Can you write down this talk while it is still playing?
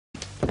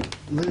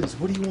Liz,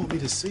 what do you want me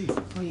to see?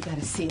 Oh, you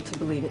gotta see it to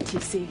believe it,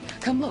 TC.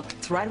 Come look,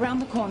 it's right around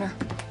the corner.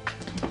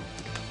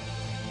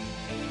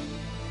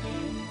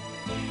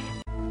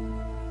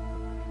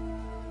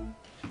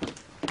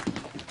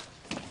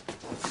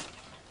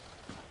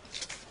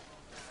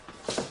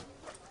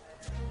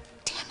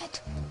 Damn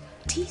it.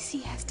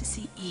 TC has to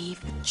see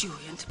Eve with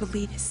Julian to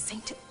believe his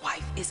sainted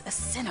wife is a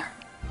sinner.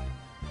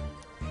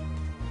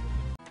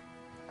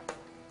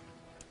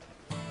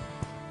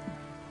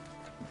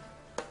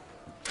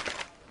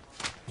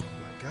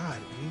 God,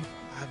 Eve,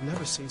 I've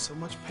never seen so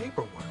much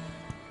paperwork.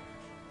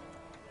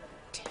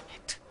 Damn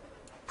it.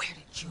 Where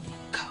did Julian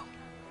go?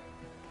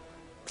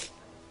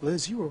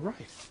 Liz, you were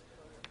right.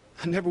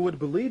 I never would have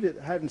believed it.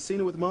 I hadn't seen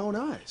it with my own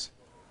eyes.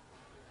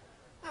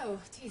 Oh,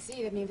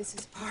 TC, I mean, this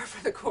is par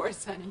for the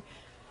course, honey.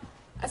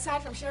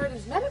 Aside from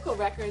Sheridan's medical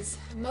records,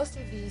 most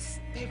of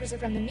these papers are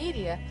from the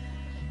media,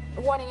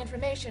 wanting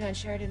information on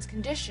Sheridan's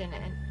condition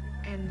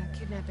and the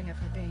kidnapping of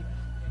her baby.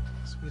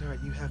 Sweetheart,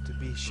 you have to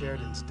be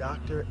Sheridan's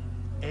doctor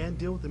and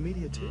deal with the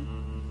media, too?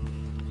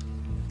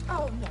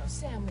 Oh, no,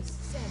 Sam was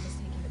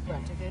taking the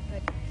brunt of it,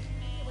 but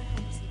he went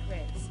home to see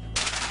Grace.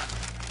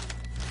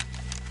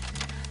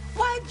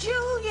 Why,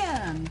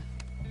 Julian!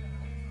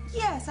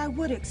 Yes, I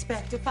would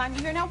expect to find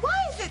you here. Now, why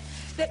is it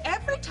that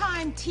every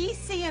time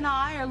TC and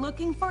I are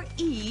looking for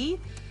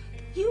Eve,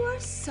 you are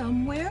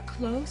somewhere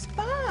close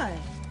by?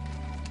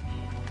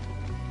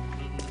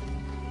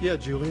 Yeah,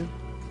 Julian.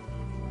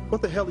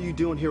 What the hell are you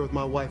doing here with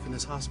my wife in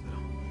this hospital?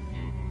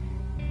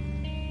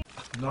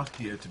 I'm not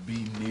here to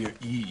be near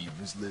Eve,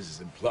 as Liz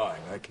is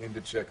implying. I came to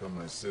check on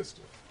my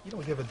sister. You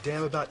don't give a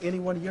damn about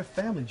anyone in your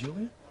family,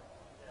 Julian.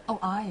 Oh,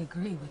 I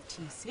agree with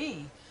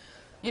TC.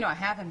 You know, I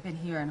haven't been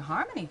here in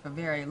Harmony for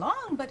very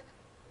long, but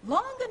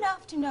long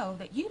enough to know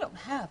that you don't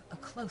have a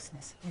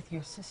closeness with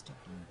your sister.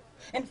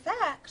 In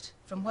fact,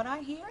 from what I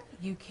hear,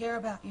 you care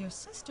about your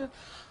sister,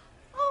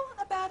 oh,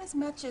 about as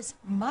much as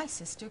my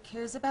sister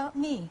cares about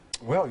me.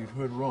 Well, you've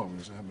heard wrong,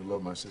 because I happen to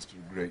love my sister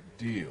a great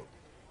deal.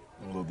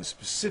 Although the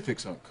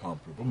specifics aren't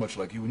comparable, much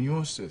like you and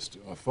your sister,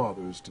 our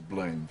father is to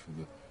blame for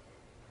the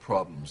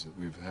problems that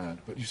we've had.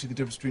 But you see, the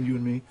difference between you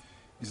and me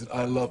is that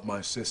I love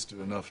my sister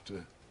enough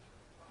to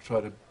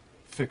try to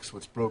fix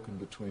what's broken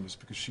between us,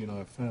 because she and I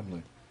are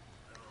family.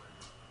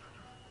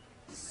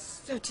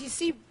 So,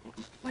 TC,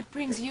 what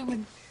brings you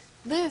and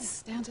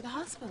Liz down to the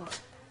hospital?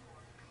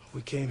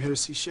 We came here to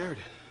see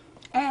Sheridan.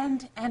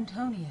 And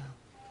Antonio.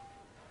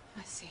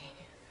 I see.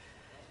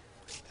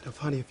 And if,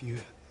 honey, if you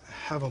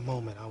have a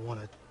moment, I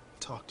want to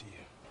talk to you.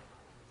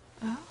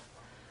 Oh?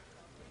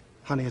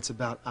 Honey, it's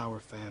about our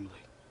family.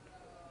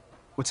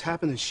 What's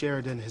happened to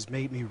Sheridan has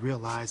made me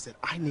realize that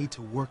I need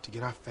to work to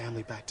get our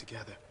family back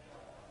together.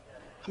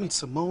 I mean,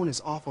 Simone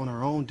is off on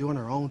her own, doing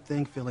her own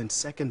thing, feeling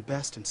second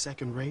best and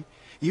second rate.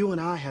 You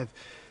and I have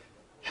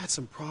had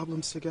some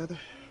problems together.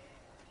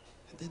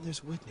 And then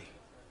there's Whitney.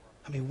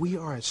 I mean, we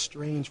are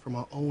estranged from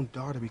our own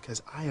daughter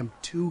because I am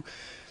too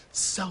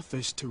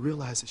selfish to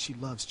realize that she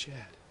loves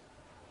Chad.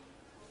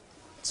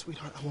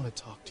 Sweetheart, I want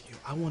to talk to you.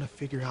 I want to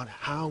figure out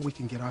how we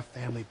can get our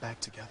family back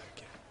together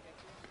again.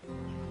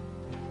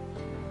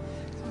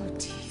 Oh,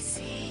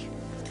 TC.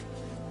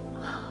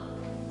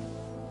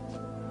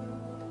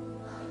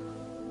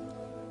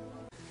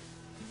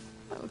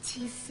 Oh,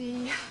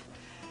 TC.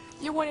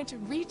 You wanted to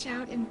reach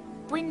out and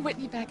bring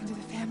Whitney back into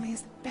the family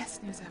is the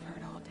best news I've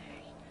heard all day.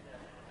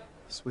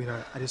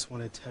 Sweetheart, I just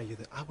want to tell you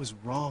that I was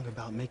wrong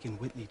about making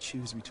Whitney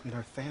choose between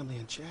our family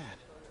and Chad.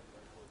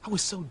 I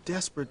was so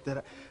desperate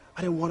that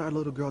I didn't want our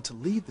little girl to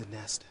leave the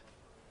nest.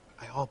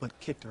 I all but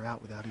kicked her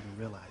out without even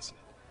realizing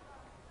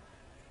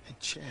it. And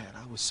Chad,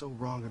 I was so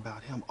wrong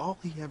about him. All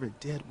he ever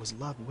did was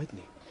love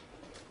Whitney.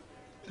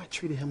 And I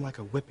treated him like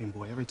a whipping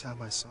boy every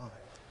time I saw him.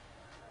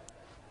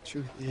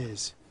 Truth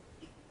is,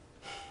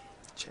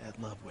 Chad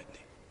loved Whitney.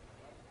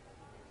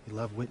 He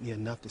loved Whitney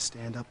enough to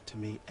stand up to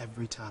me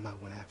every time I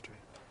went after him.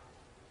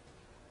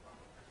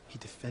 He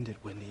defended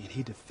Whitney, and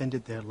he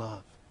defended their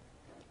love.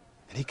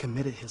 And he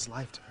committed his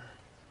life to her.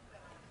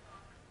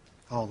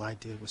 All I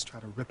did was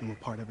try to rip him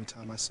apart every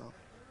time I saw him.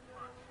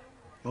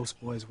 Most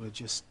boys would have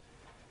just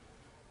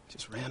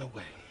ran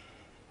away.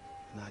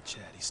 Not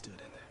Chad, he stood in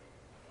there.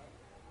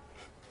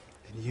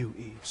 And you,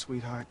 Eve,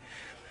 sweetheart,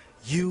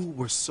 you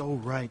were so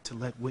right to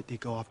let Whitney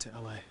go off to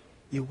L.A.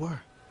 You were.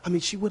 I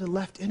mean, she would have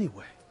left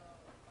anyway.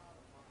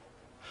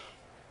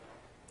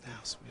 Now,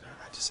 sweetheart,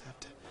 I just have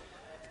to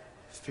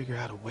figure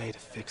out a way to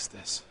fix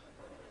this.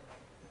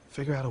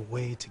 Figure out a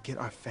way to get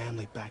our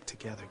family back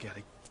together,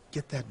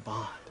 get that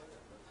bond.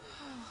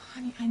 Oh,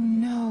 honey, I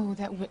know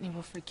that Whitney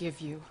will forgive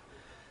you.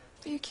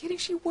 Are you kidding?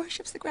 She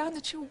worships the ground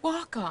that you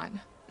walk on.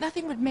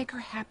 Nothing would make her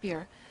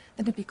happier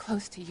than to be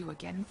close to you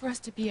again, and for us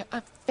to be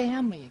a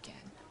family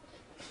again.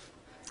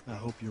 I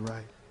hope you're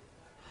right.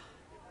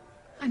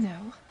 I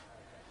know.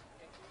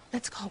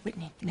 Let's call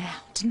Whitney now,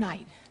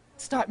 tonight.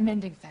 Start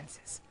mending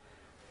fences.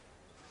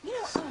 You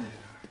know,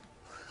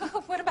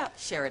 what about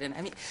Sheridan?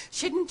 I mean,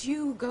 shouldn't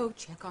you go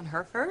check on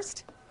her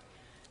first?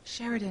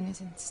 Sheridan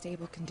is in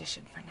stable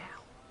condition for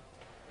now.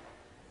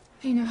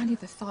 You know, honey,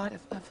 the thought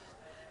of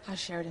how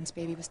Sheridan's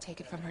baby was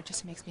taken from her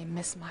just makes me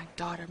miss my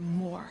daughter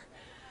more.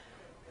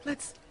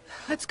 Let's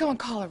go and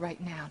call her right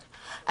now.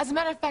 As a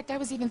matter of fact, I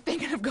was even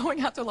thinking of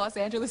going out to Los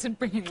Angeles and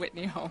bringing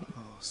Whitney home.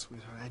 Oh,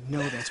 sweetheart, I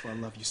know that's why I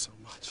love you so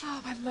much.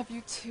 Oh, I love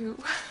you too.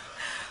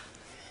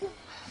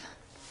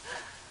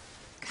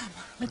 Come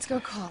on, let's go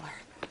call her.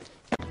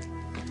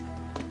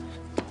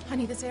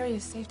 Honey, this area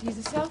is safe to use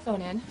a cell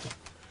phone in.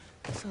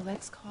 So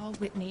let's call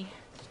Whitney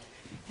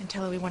and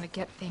tell her we want to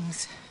get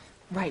things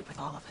right with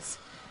all of us.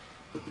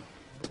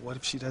 What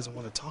if she doesn't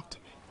want to talk to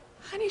me?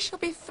 Honey, she'll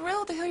be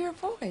thrilled to hear your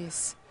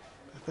voice.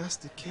 If that's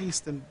the case,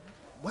 then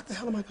what the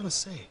hell am I going to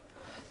say?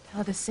 Tell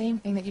her the same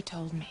thing that you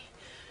told me.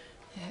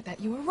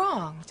 That you were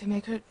wrong to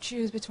make her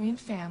choose between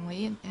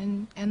family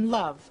and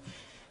love.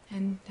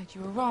 And that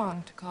you were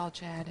wrong to call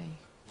Chad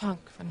a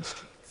punk from the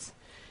streets.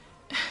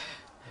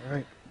 All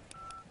right.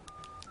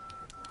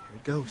 Here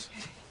it goes.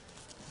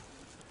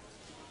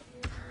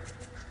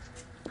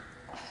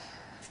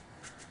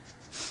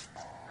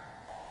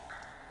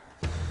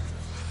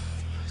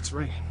 It's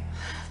ringing.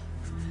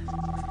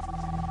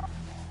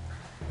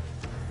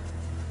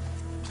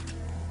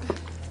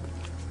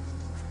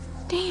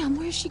 Damn,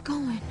 where's she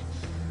going?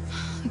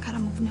 I gotta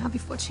move now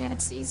before Chad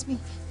sees me.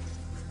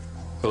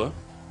 Hello?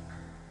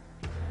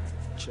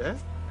 Chad?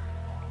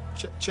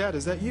 Chad,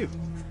 is that you?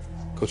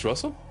 Coach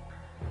Russell?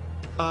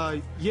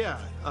 Yeah.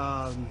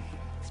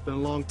 It's been a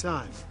long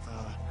time.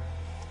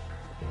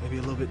 Maybe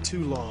a little bit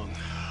too long.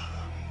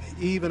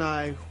 Eve and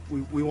I,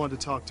 we wanted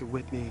to talk to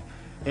Whitney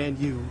and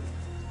you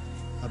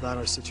about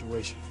our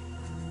situation.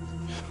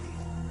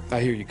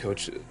 I hear you,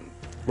 Coach.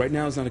 Right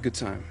now is not a good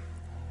time.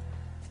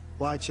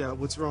 Why, Chad?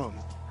 What's wrong?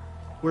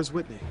 Where's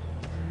Whitney?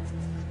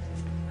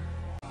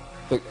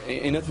 Look,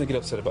 ain't nothing to get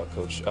upset about,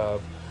 Coach.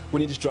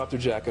 Whitney just dropped her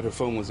jacket. Her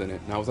phone was in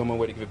it, and I was on my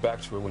way to give it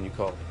back to her when you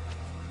called.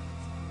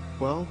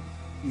 Well,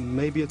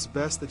 maybe it's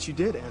best that you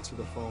did answer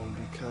the phone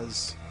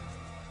because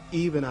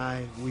Eve and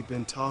I, we've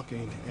been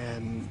talking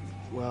and,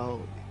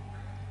 well...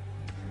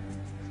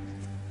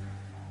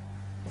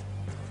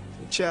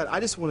 Chad, I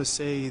just want to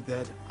say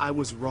that I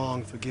was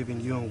wrong for giving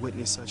you and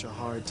Whitney such a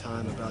hard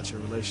time about your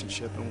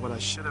relationship and what I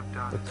should have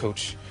done. Look,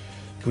 Coach,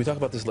 can we talk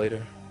about this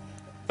later?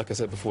 Like I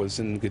said before, this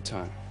isn't a good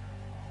time.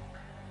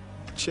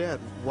 Chad,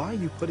 why are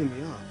you putting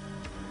me off?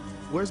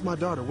 Where's my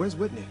daughter? Where's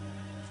Whitney?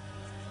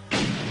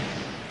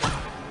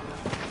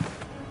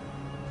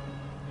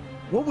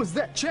 What was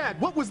that? Chad,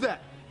 what was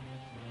that?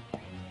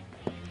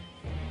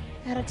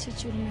 That'll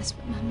teach you to mess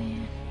with my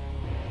man.